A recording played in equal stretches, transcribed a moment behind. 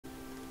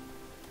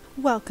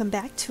Welcome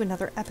back to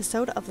another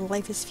episode of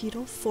Life is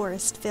Feudal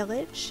Forest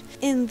Village.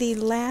 In the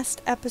last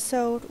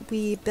episode,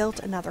 we built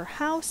another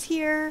house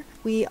here.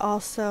 We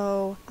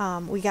also,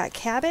 we got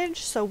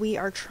cabbage, so we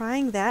are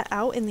trying that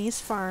out in these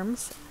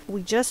farms.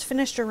 We just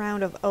finished a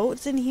round of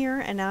oats in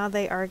here, and now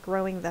they are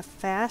growing the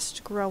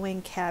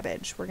fast-growing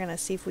cabbage. We're going to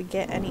see if we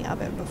get any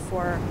of it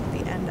before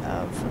the end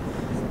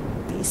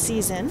of the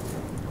season.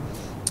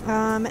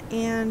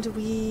 And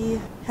we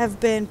have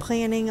been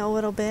planning a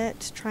little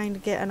bit, trying to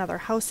get another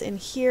house in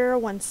here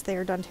once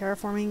they're done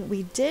terraforming.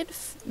 We did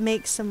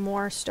make some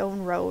more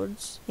stone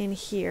roads in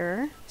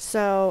here,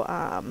 so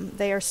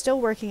they are still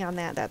working on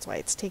that. That's why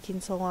it's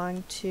taking so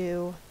long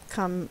to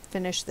come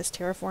finish this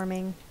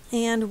terraforming.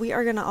 And we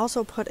are going to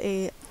also put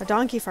a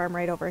donkey farm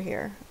right over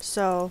here.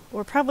 So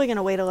we're probably going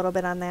to wait a little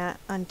bit on that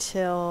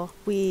until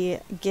we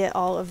get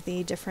all of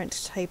the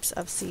different types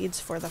of seeds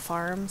for the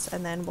farms,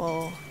 and then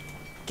we'll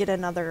get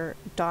another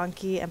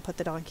donkey and put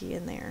the donkey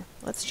in there.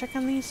 Let's check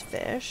on these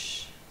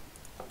fish.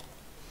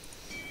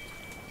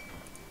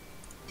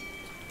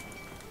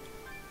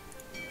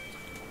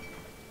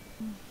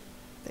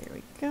 There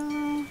we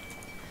go.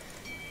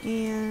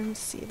 And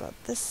see about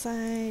this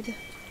side.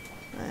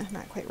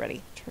 Not quite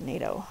ready.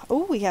 Tornado.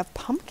 Oh, we have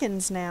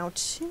pumpkins now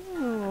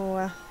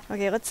too.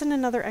 Okay, let's send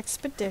another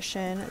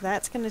expedition.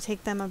 That's going to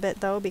take them a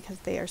bit though, because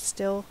they're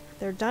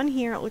done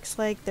here. It looks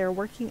like they're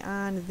working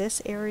on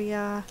this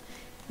area,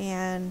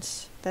 and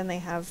then they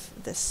have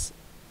this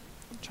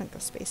chunk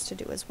of space to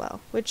do as well,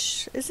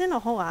 which isn't a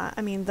whole lot.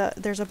 I mean,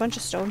 there's a bunch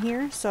of stone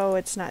here, so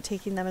it's not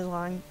taking them as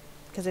long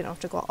because they don't have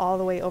to go all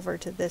the way over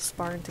to this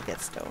barn to get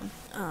stone,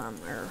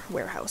 or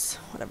warehouse,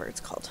 whatever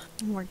it's called.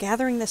 And we're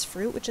gathering this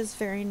fruit, which is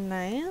very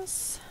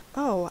nice.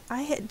 Oh,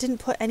 I didn't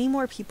put any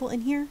more people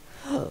in here.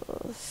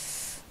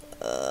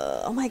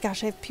 Oh my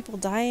gosh, I have people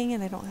dying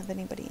and I don't have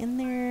anybody in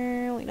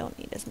there. We don't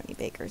need as many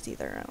bakers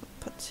either. I'll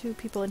put 2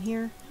 people in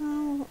here.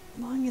 How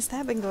long has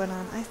that been going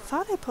on? I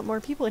thought I put more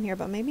people in here,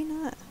 but maybe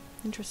not.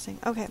 Interesting.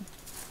 Okay.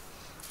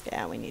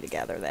 Yeah, we need to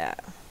gather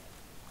that.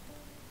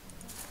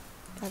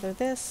 Gather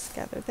this,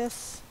 gather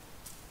this.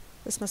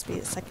 This must be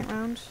the second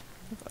round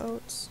of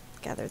oats.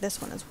 Gather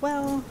this one as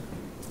well.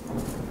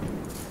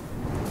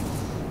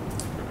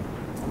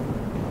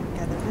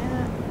 Gather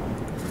that.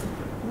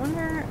 I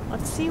wonder,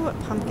 let's see what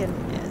pumpkin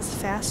is.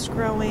 Fast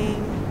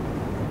growing.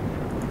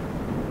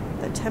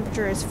 The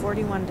temperature is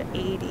 41 to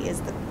 80 is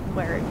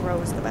where it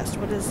grows the best.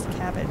 What is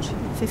cabbage?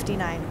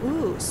 59.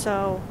 Ooh,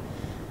 so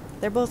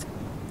they're both,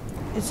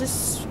 is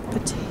this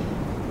potato?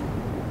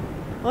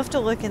 We'll have to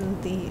look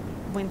in the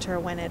winter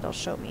when it'll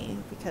show me,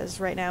 because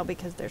right now,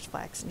 because there's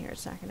flax in here,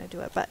 it's not going to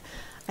do it. But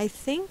I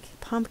think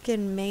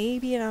pumpkin may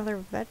be another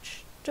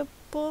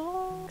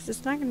vegetable, because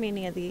it's not going to be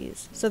any of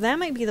these. So that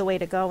might be the way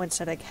to go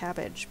instead of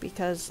cabbage,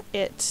 because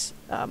it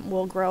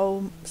will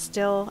grow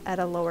still at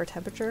a lower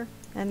temperature.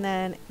 And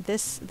then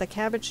the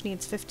cabbage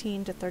needs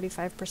 15 to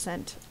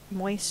 35%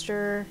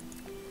 moisture.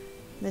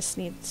 This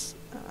needs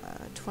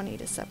 20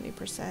 to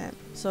 70%.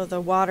 So the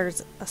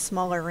water's a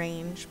smaller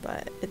range,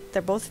 but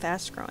they're both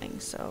fast growing.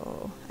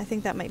 So I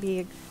think that might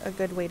be a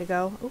good way to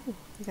go. Ooh,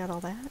 we got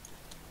all that.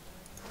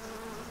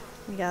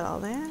 We got all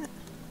that.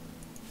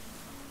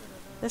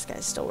 This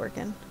guy's still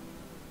working.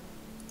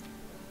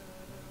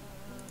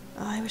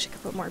 Oh, I wish I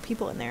could put more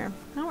people in there.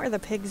 How are the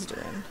pigs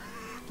doing?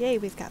 Yay,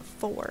 we've got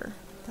 4.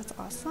 That's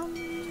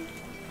awesome.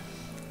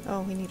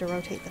 Oh, we need to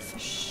rotate the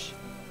fish.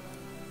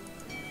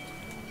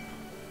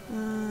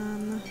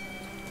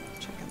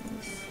 Check on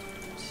these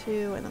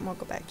 2, and then we'll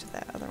go back to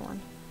that other one.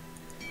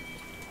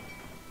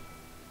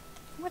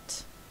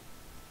 What?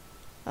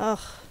 Ugh.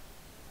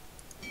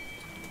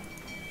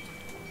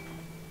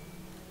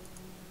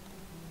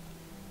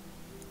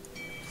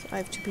 So I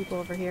have 2 people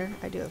over here.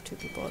 I do have 2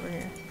 people over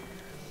here.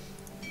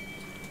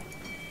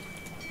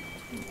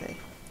 Okay.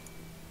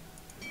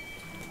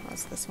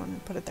 Pause this one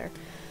and put it there.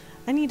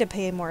 I need to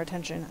pay more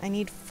attention. I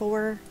need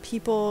 4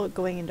 people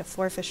going into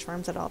 4 fish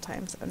farms at all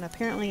times, and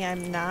apparently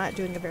I'm not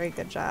doing a very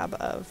good job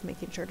of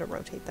making sure to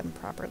rotate them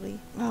properly.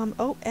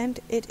 Oh, and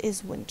it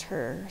is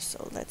winter,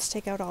 so let's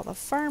take out all the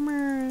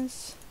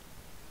farmers.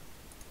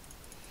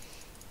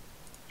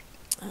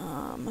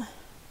 Oh,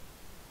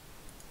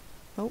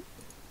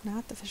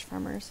 not the fish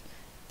farmers.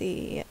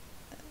 The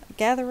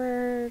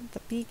gatherer,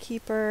 the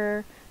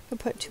beekeeper. We'll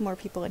put 2 more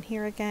people in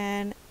here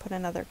again. Put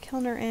another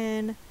kilner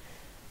in.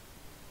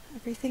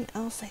 Everything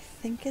else I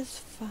think is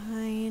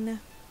fine.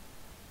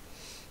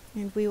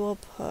 And we will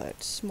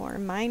put more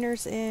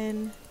miners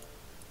in.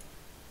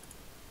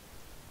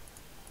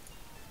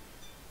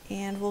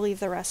 And we'll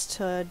leave the rest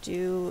to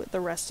do the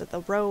rest of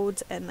the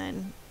roads, and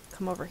then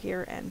come over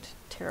here and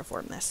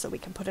terraform this so we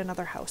can put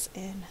another house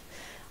in.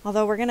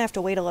 Although we're going to have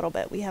to wait a little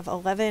bit. We have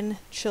 11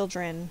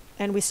 children,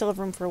 and we still have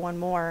room for 1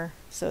 more,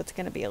 so it's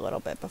going to be a little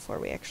bit before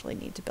we actually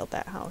need to build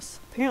that house.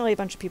 Apparently a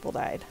bunch of people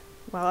died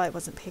while I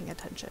wasn't paying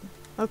attention.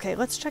 Okay,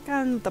 let's check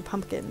on the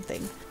pumpkin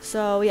thing.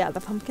 So yeah, the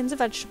pumpkin's a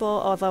vegetable,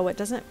 although it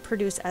doesn't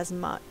produce as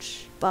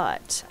much.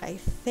 But I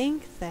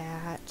think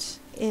that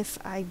if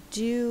I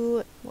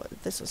do, well,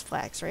 this was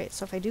flax, right?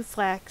 So if I do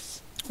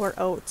flax, or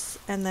oats,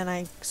 and then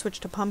I switch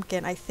to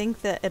pumpkin, I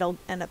think that it'll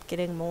end up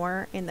getting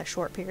more in the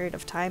short period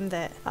of time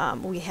that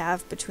we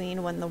have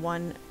between when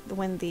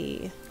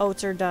the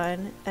oats are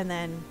done and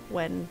then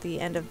when the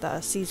end of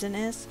the season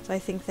is. So I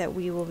think that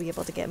we will be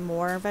able to get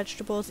more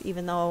vegetables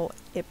even though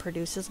it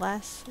produces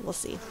less. We'll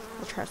see.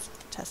 We'll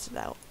test it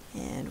out.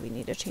 And we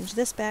need to change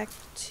this back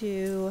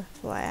to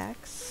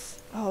flax.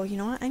 Oh, you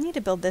know what? I need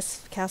to build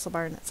this castle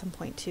barn at some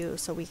point too,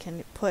 so we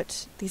can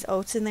put these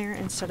oats in there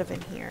instead of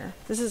in here.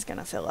 This is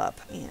gonna fill up,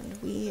 and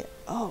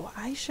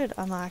I should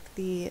unlock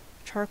the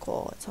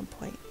charcoal at some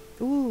point.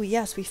 Ooh,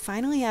 yes, we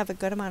finally have a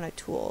good amount of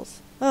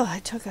tools. Oh,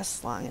 it took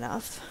us long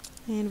enough.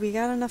 And we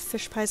got enough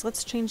fish pies.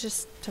 Let's change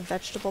this to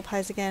vegetable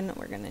pies again.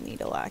 We're gonna need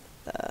to lock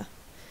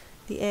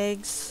the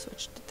eggs,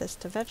 switch this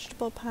to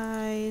vegetable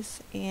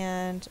pies,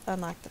 and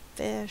unlock the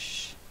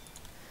fish.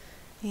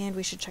 And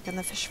we should check on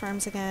the fish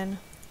farms again.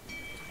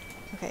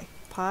 Okay,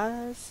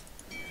 pause,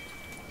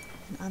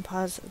 and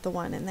unpause the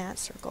one in that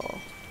circle.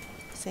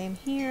 Same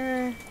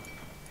here.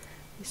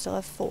 We still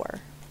have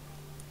 4.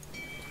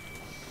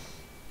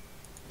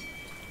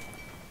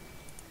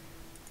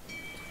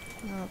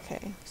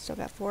 Okay, still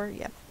got 4,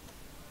 yep.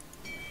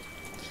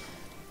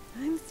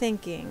 I'm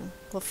thinking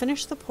we'll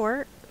finish the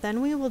port,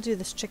 then we will do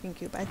this chicken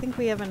coop. I think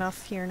we have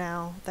enough here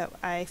now that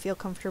I feel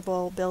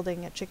comfortable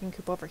building a chicken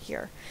coop over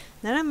here.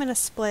 Then I'm going to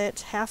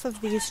split half of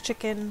these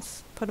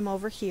chickens, put them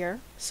over here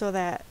so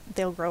that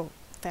they'll grow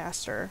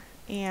faster,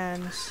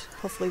 and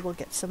hopefully we'll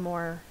get some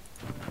more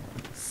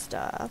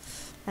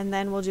stuff. And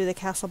then we'll do the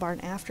castle barn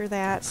after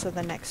that, so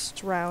the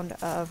next round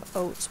of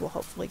oats will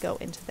hopefully go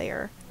into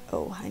there.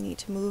 Oh, I need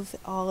to move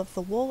all of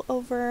the wool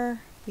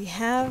over. We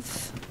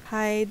have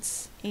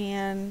hides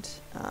and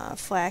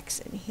flax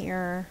in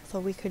here, so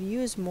we could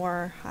use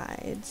more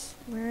hides.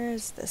 Where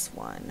is this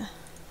one?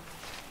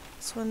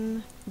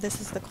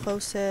 This is the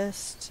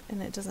closest,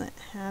 and it doesn't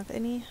have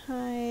any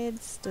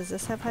hides. Does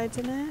this have hides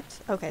in it?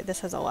 Okay,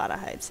 this has a lot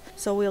of hides.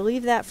 So we'll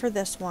leave that for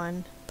this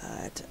one,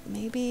 but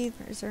maybe,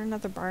 is there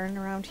another barn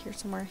around here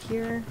somewhere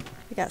here?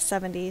 We got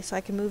 70, so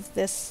I can move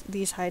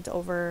these hides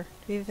over.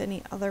 Do we have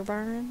any other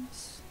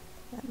barns?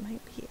 That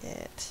might be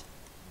it.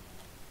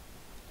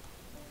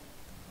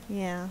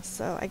 Yeah,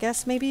 so I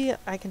guess maybe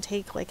I can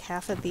take like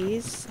half of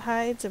these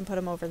hides and put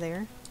them over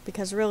there,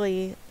 because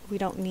really we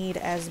don't need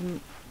as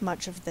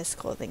much of this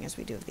clothing as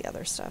we do of the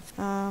other stuff.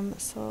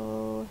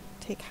 So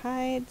take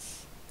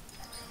hides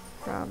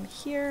from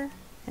here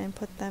and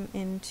put them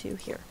into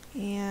here.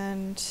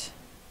 And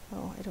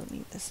oh, I don't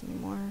need this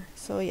anymore.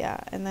 So yeah,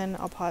 and then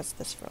I'll pause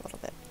this for a little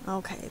bit.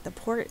 Okay, the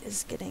port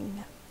is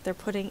they're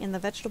putting in the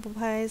vegetable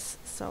pies,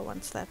 so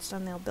once that's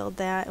done they'll build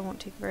that. It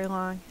won't take very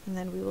long, and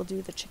then we will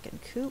do the chicken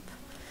coop.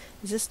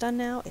 Is this done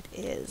now? It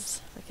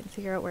is. I can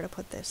figure out where to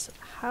put this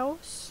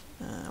house.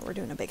 We're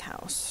doing a big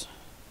house.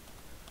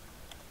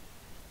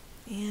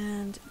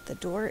 And the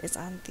door is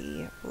on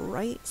the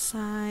right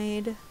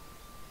side.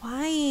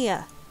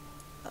 Why?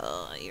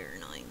 Oh, you're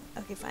annoying.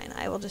 Okay, fine.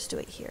 I will just do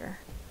it here.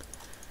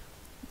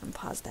 And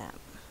pause that.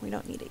 We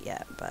don't need it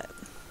yet, but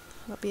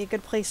it'll be a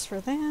good place for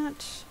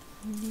that.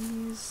 And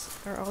these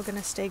are all going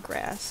to stay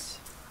grass.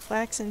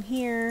 Flax in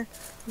here.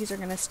 These are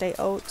going to stay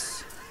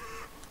oats.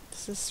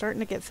 This is starting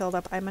to get filled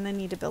up. I'm going to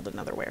need to build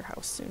another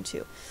warehouse soon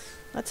too.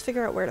 Let's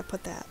figure out where to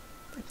put that.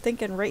 I'm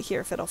thinking right here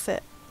if it'll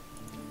fit.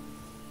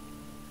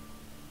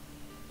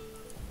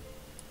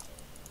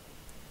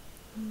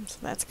 So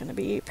that's going to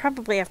be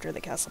probably after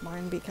the castle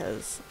barn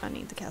because I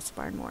need the castle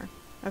barn more.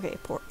 Okay,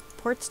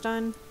 port's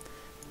done.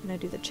 I'm going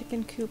to do the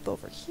chicken coop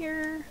over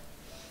here.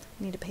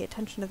 I need to pay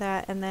attention to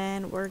that. And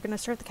then we're going to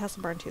start the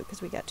castle barn too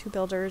because we got 2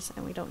 builders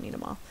and we don't need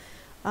them all.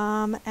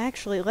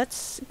 Actually,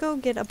 let's go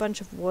get a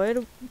bunch of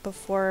wood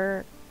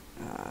before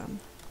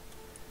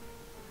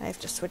I have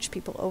to switch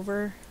people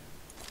over.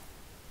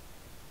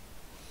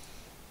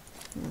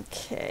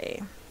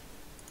 Okay.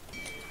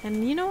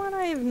 And you know what?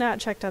 I have not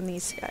checked on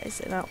these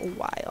guys in a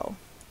while.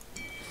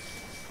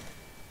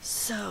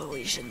 So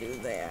we should do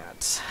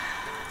that.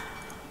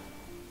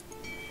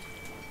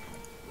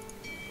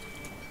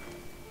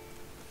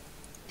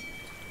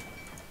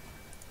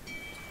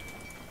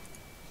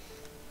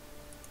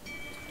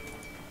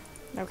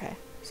 Okay,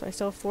 so I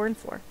still have 4 and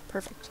 4.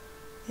 Perfect.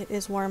 It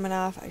is warm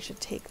enough. I should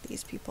take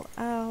these people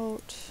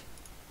out.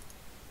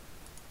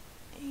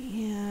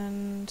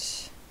 And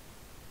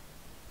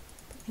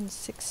put in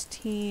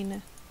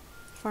 16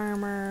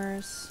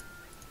 farmers.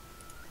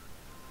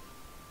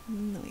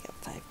 And then we got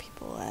 5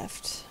 people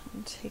left.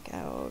 I'll take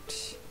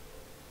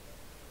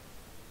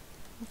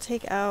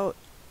out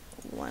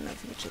one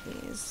of each of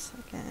these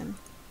again.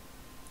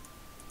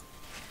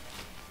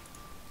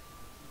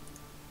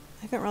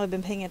 I haven't really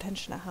been paying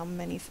attention to how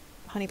many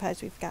honey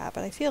pies we've got,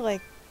 but I feel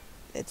like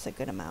it's a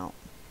good amount.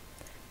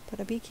 Put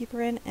a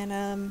beekeeper in and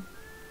a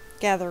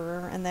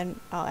gatherer, and then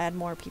I'll add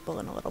more people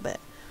in a little bit.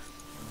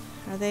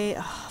 Are they?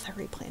 Oh, they're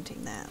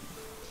replanting that.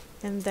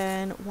 And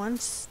then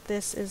once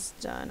this is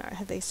done,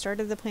 have they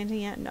started the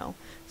planting yet? No.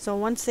 So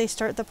once they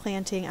start the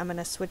planting, I'm going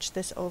to switch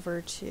this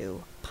over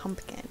to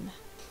pumpkin.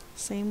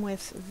 Same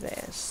with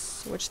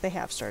this, which they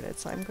have started.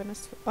 So I'm going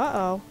to...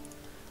 Uh-oh.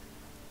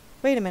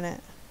 Wait a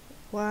minute.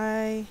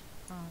 Why?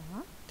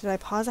 Uh-huh. Did I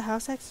pause a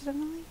house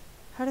accidentally?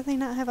 How do they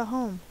not have a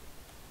home?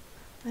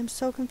 I'm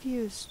so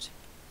confused.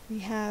 We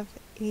have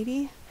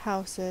 80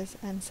 houses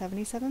and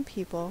 77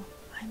 people.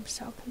 I'm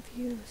so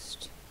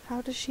confused.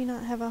 How does she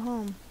not have a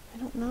home? I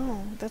don't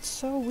know. That's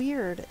so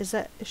weird. Is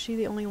she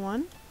the only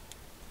one?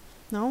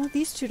 No,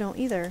 these two don't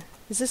either.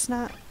 Is this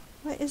not...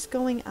 What is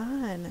going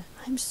on?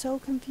 I'm so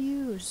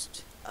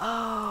confused.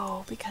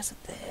 Oh, because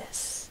of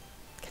this.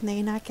 Can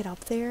they not get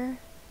up there?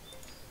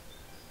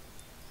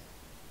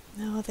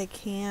 No, they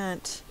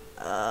can't.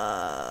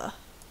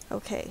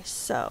 Okay,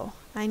 so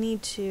I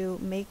need to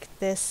make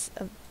this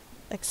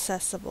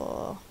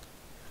accessible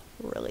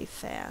really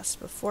fast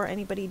before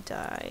anybody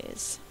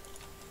dies.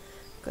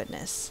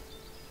 Goodness.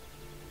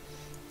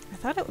 I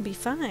thought it would be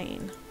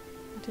fine.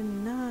 I did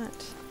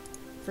not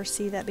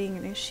foresee that being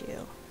an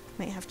issue.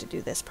 Might have to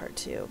do this part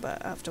too,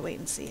 but I'll have to wait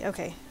and see.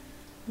 Okay.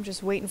 I'm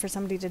just waiting for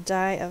somebody to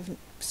die of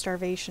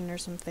starvation or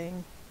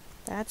something.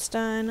 That's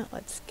done.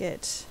 Let's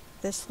get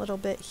this little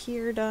bit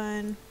here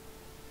done.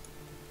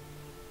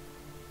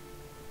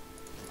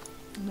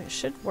 And it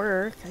should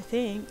work, I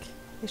think.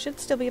 They should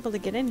still be able to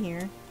get in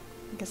here.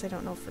 I guess I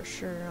don't know for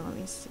sure. Let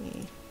me see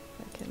if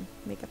I can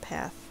make a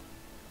path.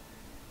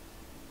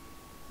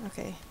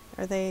 Okay.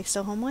 Are they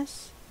still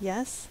homeless?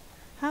 Yes?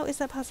 How is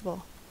that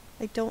possible?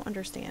 I don't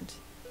understand.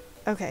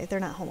 Okay, they're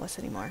not homeless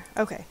anymore.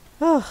 Okay.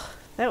 Oh,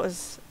 that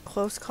was a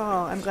close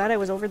call. I'm glad I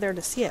was over there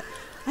to see it.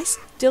 I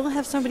still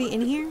have somebody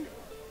in here?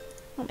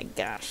 Oh my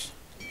gosh.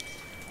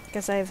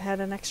 Guess I've had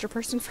an extra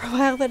person for a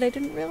while that I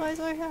didn't realize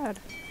I had.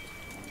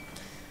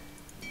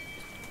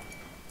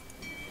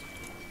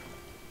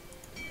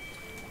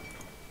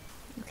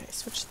 Okay,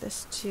 switch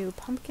this to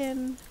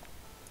pumpkin.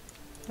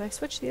 Did I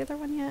switch the other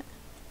one yet?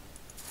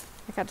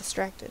 I got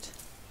distracted.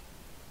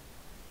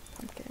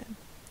 Pumpkin.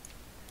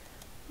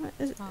 What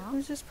is it?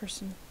 Who's this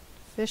person?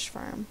 Fish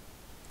farm.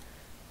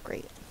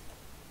 Great.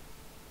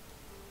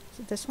 Is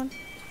it this one?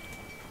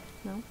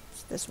 No,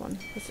 it's this one.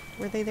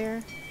 Were they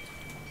there?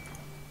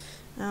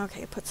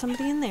 Okay, put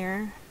somebody in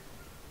there.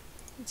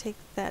 Take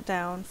that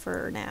down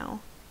for now,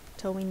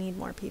 till we need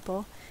more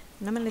people.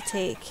 And I'm going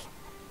to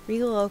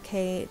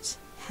relocate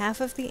half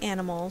of the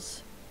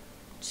animals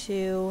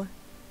to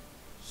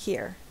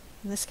here.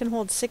 And this can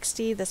hold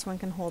 60, this one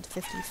can hold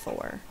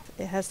 54.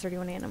 It has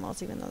 31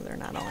 animals, even though they're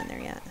not all in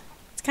there yet.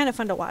 It's kind of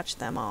fun to watch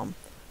them all.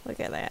 Look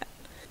at that.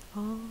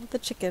 All the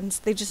chickens,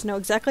 they just know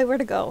exactly where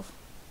to go.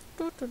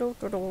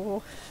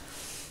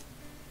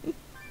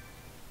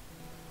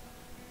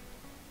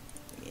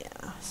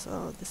 Yeah,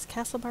 so this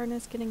castle barn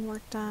is getting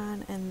worked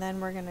on, and then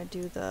we're gonna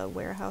do the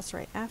warehouse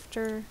right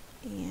after.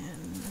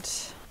 And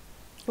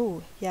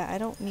oh yeah, I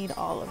don't need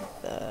all of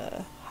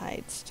the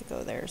hides to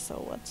go there,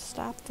 so let's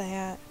stop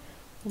that.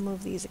 We'll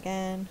move these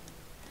again.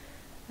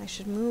 I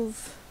should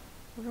move...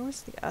 Where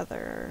was the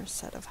other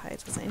set of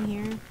hides? Was it in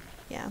here?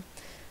 Yeah.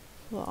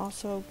 We'll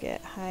also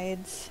get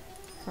hides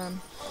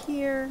from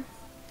here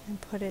and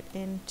put it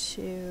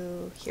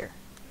into here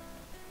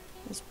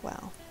as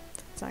well.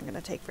 It's not going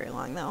to take very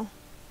long though.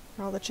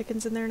 Are all the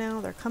chickens in there now?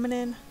 They're coming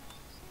in.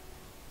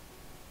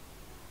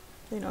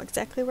 They know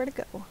exactly where to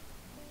go.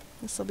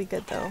 This will be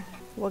good though.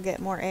 We'll get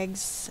more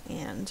eggs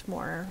and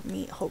more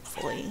meat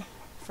hopefully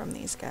from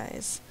these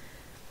guys.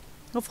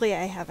 Hopefully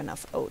I have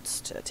enough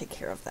oats to take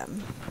care of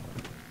them.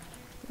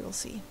 We'll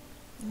see.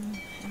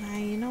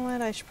 And you know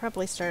what? I should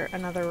probably start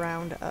another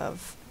round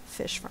of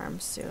fish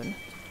farms soon.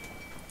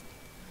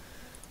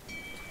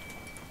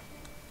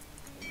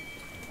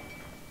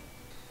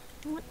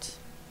 What?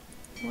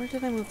 Where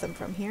did I move them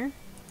from? Here?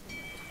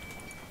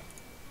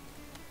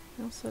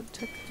 I also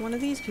took one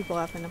of these people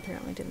off and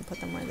apparently didn't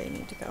put them where they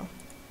need to go.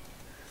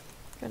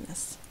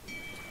 Goodness.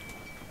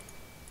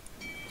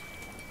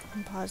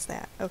 And pause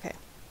that. Okay.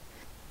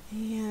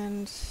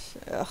 And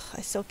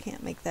I still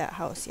can't make that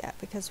house yet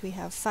because we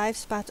have 5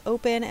 spots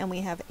open and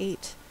we have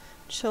 8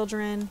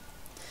 children.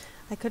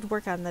 I could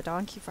work on the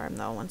donkey farm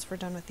though once we're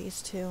done with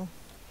these two.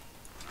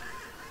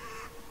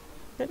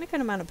 Getting a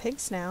good amount of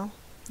pigs now.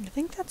 I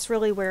think that's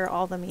really where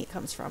all the meat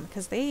comes from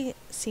because they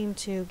seem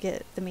to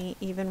get the meat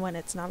even when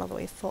it's not all the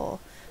way full.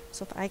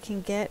 So if I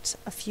can get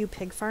a few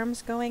pig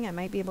farms going, I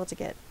might be able to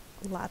get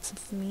lots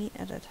of meat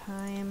at a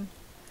time.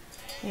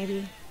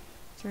 Maybe.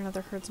 Is there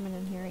another herdsman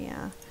in here?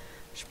 Yeah.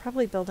 I should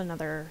probably build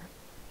another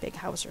big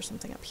house or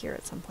something up here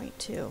at some point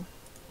too.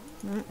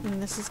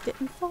 And this is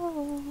getting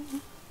full.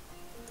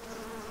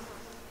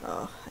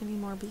 Oh, I need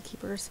more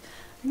beekeepers.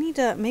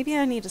 Maybe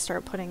I need to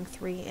start putting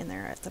 3 in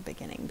there at the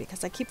beginning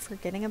because I keep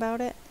forgetting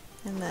about it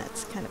and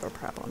that's kind of a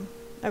problem.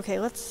 Okay,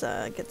 let's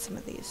get some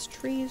of these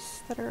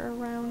trees that are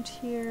around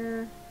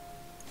here.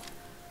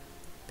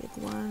 Big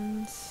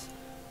ones.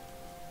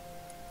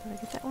 Did I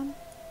get that one?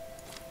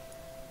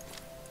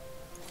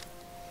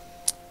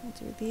 I'll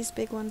do these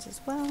big ones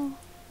as well.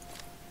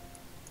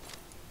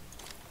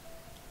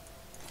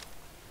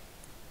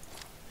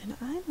 And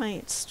I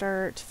might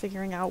start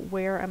figuring out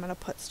where I'm going to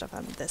put stuff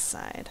on this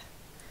side.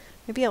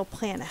 Maybe I'll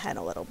plan ahead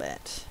a little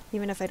bit,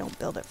 even if I don't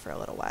build it for a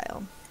little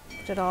while.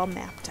 Get it all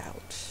mapped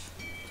out.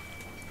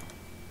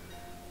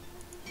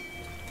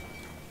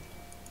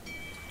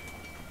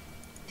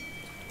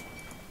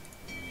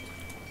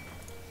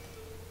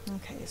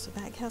 Okay, so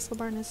that castle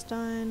barn is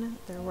done.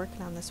 They're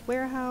working on this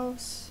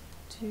warehouse.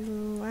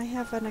 Do I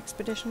have an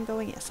expedition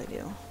going? Yes, I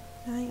do.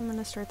 I am going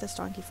to start this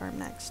donkey farm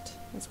next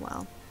as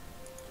well.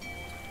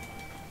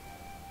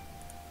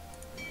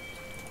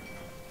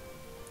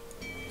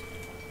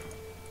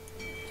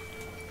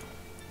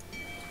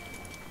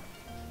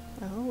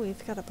 Oh,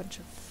 we've got a bunch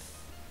of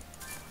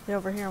it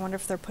over here. I wonder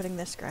if they're putting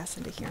this grass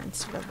into here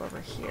instead of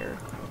over here,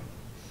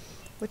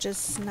 which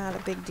is not a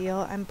big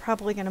deal. I'm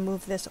probably going to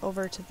move this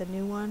over to the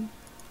new one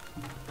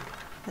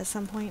at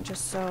some point,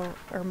 just so,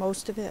 or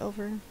most of it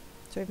over,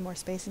 so we have more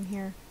space in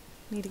here.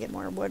 Need to get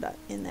more wood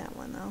in that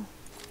one though,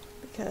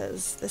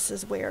 because this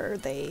is where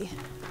they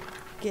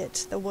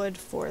get the wood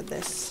for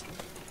this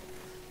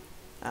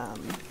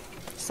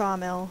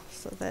sawmill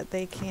so that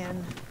they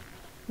can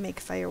make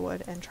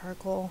firewood and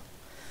charcoal.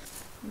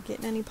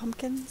 Getting any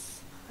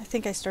pumpkins? I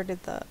think I started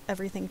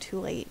everything too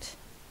late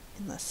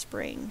in the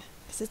spring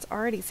because it's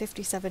already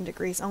 57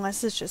 degrees,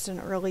 unless it's just an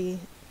early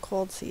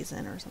cold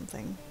season or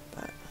something.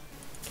 But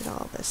get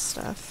all this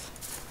stuff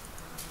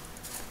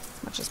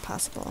as much as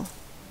possible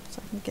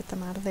so I can get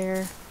them out of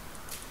there.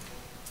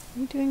 Are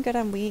we doing good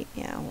on wheat?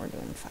 Yeah, we're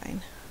doing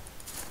fine.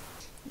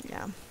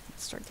 Yeah,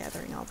 let's start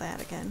gathering all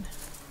that again.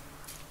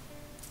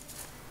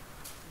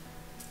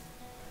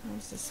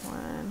 How's this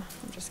one?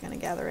 I'm just gonna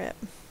gather it.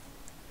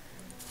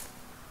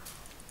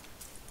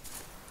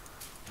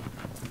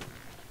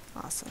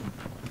 Awesome.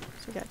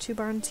 So we got 2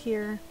 barns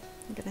here.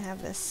 I'm gonna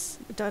have this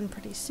done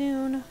pretty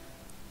soon.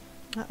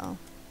 Uh-oh.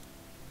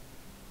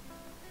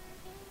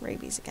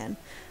 Rabies again.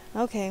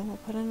 Okay, we'll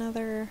put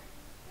another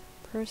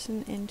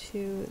person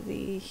into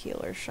the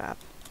healer shop.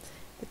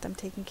 Get them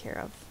taken care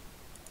of.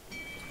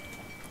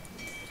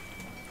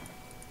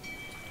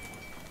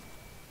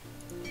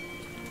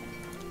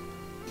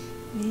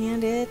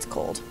 And it's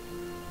cold.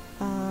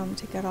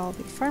 Take out all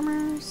the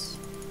farmers.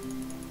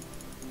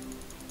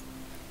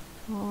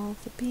 All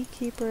the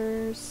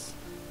beekeepers.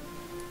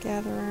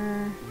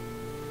 Gatherer.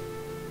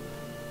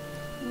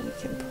 We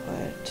can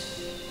put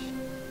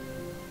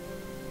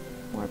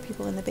more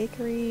people in the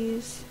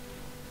bakeries.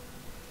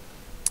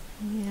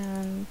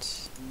 And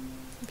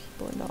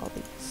people into all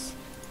these.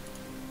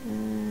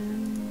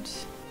 And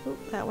oh,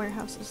 that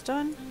warehouse is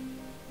done.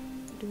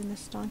 Doing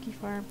this donkey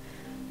farm.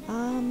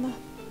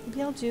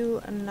 Maybe I'll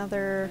do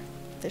another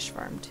fish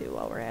farm too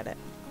while we're at it.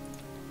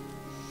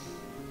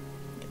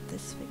 Get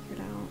this figured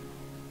out.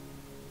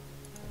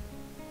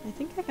 I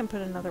think I can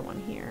put another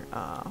one here.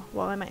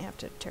 Well, I might have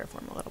to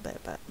terraform a little bit,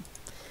 but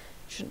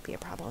shouldn't be a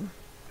problem.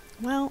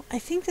 Well, I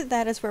think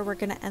that is where we're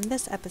going to end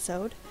this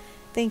episode.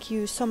 Thank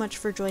you so much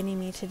for joining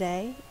me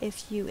today.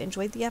 If you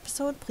enjoyed the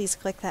episode, please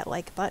click that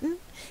like button.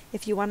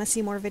 If you want to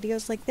see more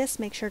videos like this,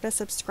 make sure to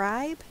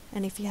subscribe.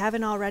 And if you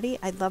haven't already,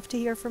 I'd love to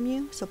hear from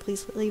you, so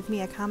please leave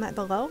me a comment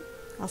below.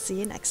 I'll see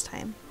you next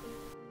time.